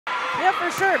Yeah,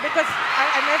 for sure, because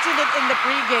I mentioned it in the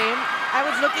pregame. I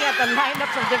was looking at the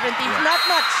lineups of different teams. Yeah.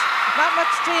 Not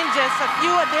much changes. A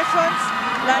few additions,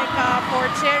 like for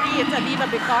Cherry, it's Alina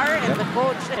Bicar, and the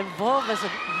coach evolved as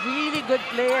a really good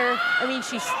player. I mean,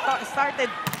 she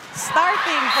starting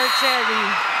for Cherry,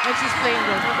 and she's playing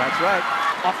good. That's right.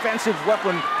 Offensive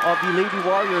weapon of the Lady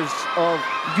Warriors of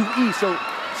UE, so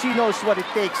she knows what it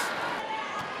takes.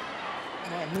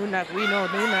 Nunag, we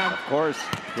know Nunag. Of course,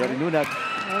 Yeri Nunag.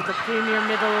 The premier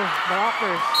middle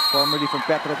blockers. Formerly from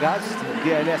Petrogas,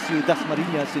 DLSU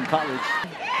Dasmariñas in college.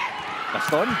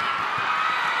 Gaston.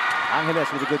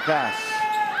 Angeles with a good pass.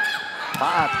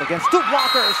 Paat against two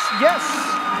blockers. Yes!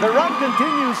 The run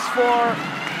continues for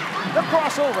the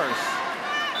crossovers.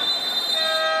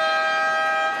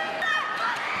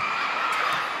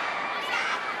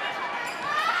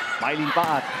 Mylene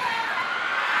Paat.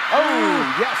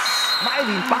 Oh, yes!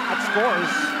 Mylene Paat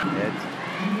scores. And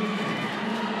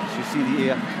as you see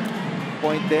the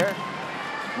point there.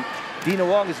 Dina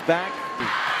Wong is back.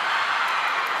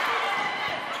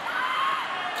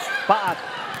 Paat.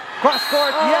 Cross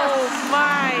court, yes! Oh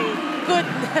my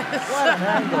goodness! What an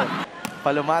angle.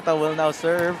 Palomata will now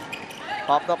serve.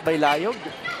 Popped up by Layog.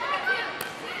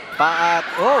 Paat.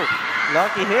 Oh!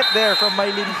 Lucky hit there from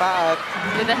Mylene Paat.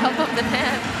 With the help of the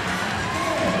net.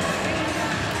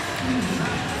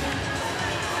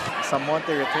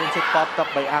 Samonte returns it, popped up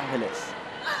by Angeles.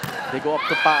 They go up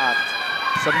to Paat.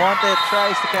 Samonte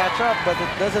tries to catch up, but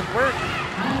it doesn't work.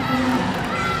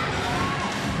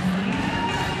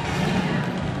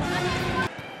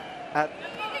 At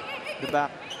the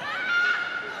back.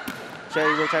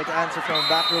 Cherry will try to answer from a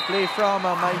back row play from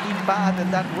Mylene Paat,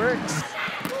 and that works.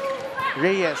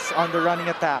 Reyes on the running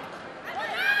attack.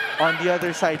 On the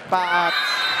other side, Paat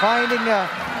finding a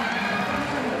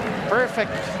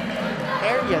perfect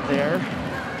area there.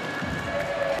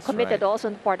 Committed also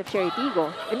on the part of Cherry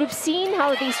Tigo. And we've seen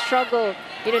how they struggle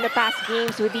in the past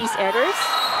games with these errors.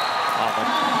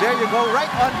 There you go, right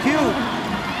on cue.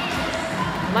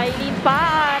 Mylene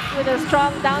Paat with a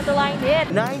strong down-the-line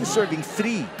hit. 9 serving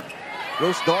 3.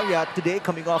 Rose Doria today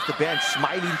coming off the bench.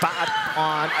 Mylene Paat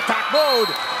on attack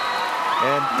mode.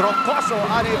 And Troncoso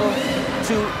unable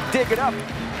to dig it up.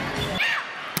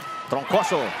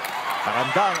 Troncoso,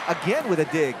 Tarandang again with a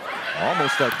dig.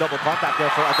 Almost a double contact there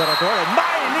for Adorador. And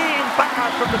Mylene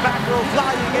Paat from the back row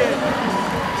flying in.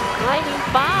 Mylene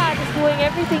Paat is doing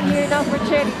everything here now for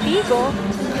Cherry Tigo.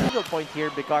 Single point here,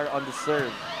 Bicar on the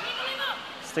serve.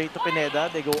 Straight to Pineda.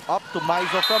 They go up to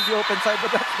Maizo from the open side,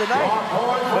 but that's denied.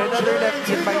 By another left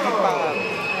hit by Paat.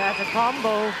 Yeah, the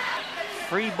combo.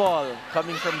 Free ball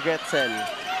coming from Gretzel.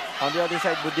 On the other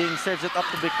side, Buding serves it up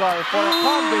to Bicar for a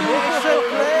combination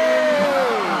play.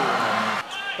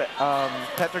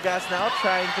 Petrogas now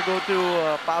trying to go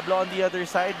to Pablo on the other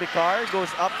side. Bicar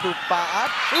goes up to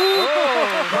Paat.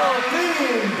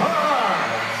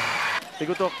 They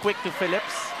go to a quick to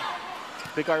Phillips.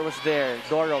 Bicar was there.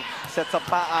 Dorog sets up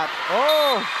Paat.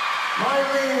 Oh!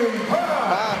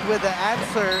 Paat with the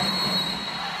answer.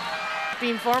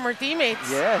 Being former teammates.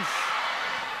 Yes.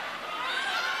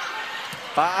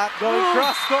 Paat going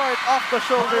cross court off the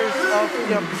shoulders of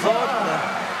Tiamzon.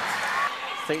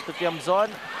 Straight to Tiamzon.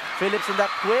 Phillips in that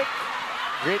quick.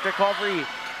 Great recovery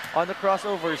on the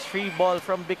crossovers. Free ball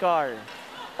from Bicar.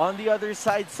 On the other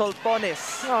side,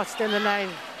 Soltones. Oh, still alive.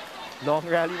 Long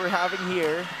rally we're having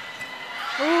here.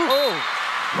 Oh!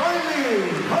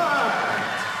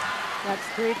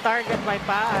 That's great target by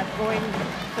Paat, going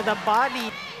to the body.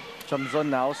 Tiamzon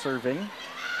now serving.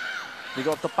 They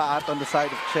go up to Paat on the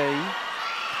side of Che.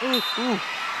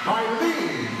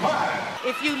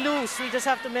 If you lose, we just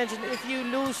have to mention, if you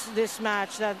lose this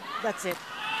match, that's it.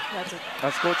 That's it.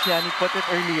 As Coach Yani put it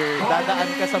earlier, dadaan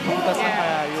ka sa butas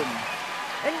ng yun.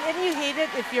 And you hate it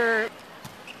if you're...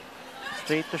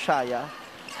 Straight to Shaya.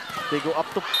 They go up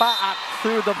to Paat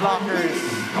through the blockers.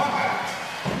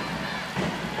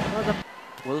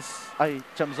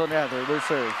 Tiamzon rather, will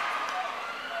serve.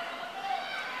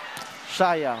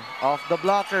 Shaya off the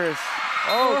blockers.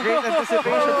 Oh, great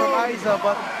anticipation from Aiza,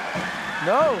 but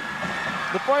no.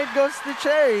 The point goes to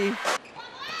Cherry.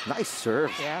 Nice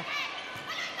serve. Yeah.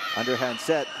 Underhand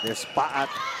set. There's Paat.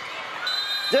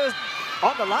 Just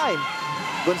on the line.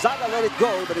 Gonzaga let it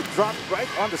go, but it dropped right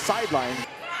on the sideline.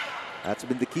 That's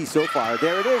been the key so far.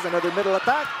 There it is, another middle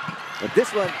attack. But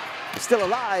this one is still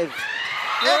alive.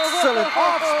 Excellent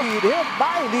off-speed hit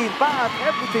by Mylene Paat.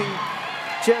 Everything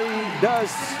Cherry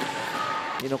does,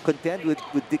 contend with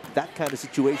that kind of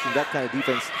situation, that kind of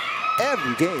defense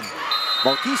every game.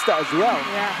 Bautista as well.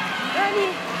 Yeah. I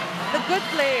mean, the good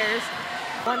players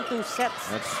 1-2 sets.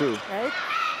 That's true. Right?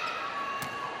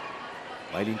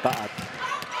 Mylene Paat.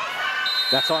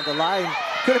 That's on the line.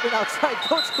 Could have been outside.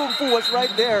 Coach Kung Fu was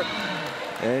right there.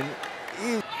 And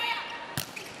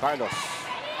Carlos.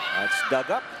 That's dug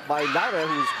up by Lara,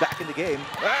 who's back in the game.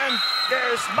 And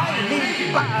there's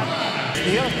Mylene Paat.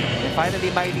 And finally,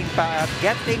 Mylene Paat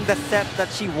getting the set that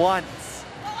she wants.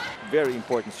 Very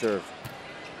important serve.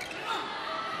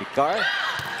 Vicar.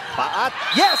 Paat.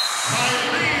 Yes!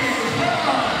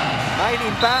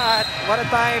 Mylene Paat, what a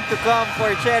time to come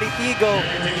for Cherry Tigo.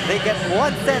 They get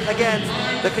one set against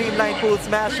the Creamline Pool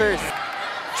Smashers.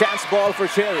 Chance ball for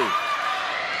Cherry.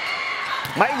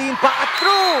 Mylene Paat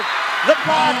through the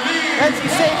pot, and she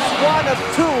saves one of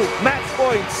two match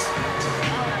points.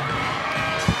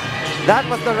 That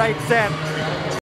was the right set.